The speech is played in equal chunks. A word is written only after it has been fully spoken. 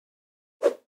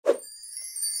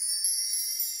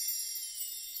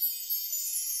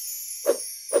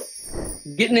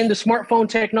Getting into smartphone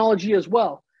technology as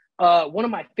well. One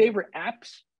of my favorite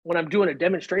apps when I'm doing a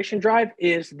demonstration drive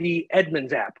is the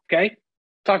Edmonds app. Okay.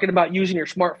 Talking about using your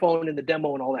smartphone in the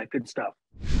demo and all that good stuff.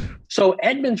 So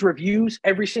Edmonds reviews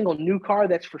every single new car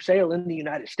that's for sale in the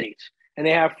United States. And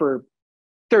they have for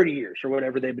 30 years or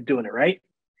whatever they've been doing it, right?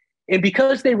 And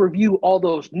because they review all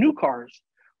those new cars,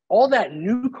 all that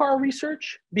new car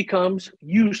research becomes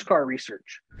used car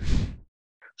research.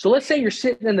 So let's say you're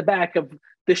sitting in the back of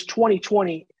this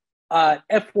 2020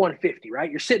 F-150,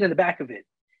 right? You're sitting in the back of it.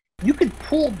 You could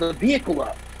pull the vehicle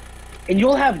up and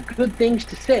you'll have good things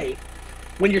to say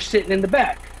when you're sitting in the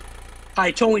back.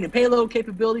 High towing and payload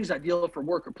capabilities, ideal for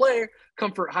work or player,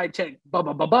 comfort, high tech, blah,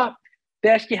 blah, blah, blah. They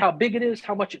ask you how big it is,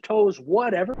 how much it tows,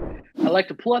 whatever. I like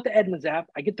to pull out the Edmonds app.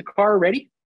 I get the car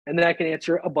ready, and then I can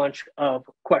answer a bunch of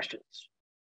questions.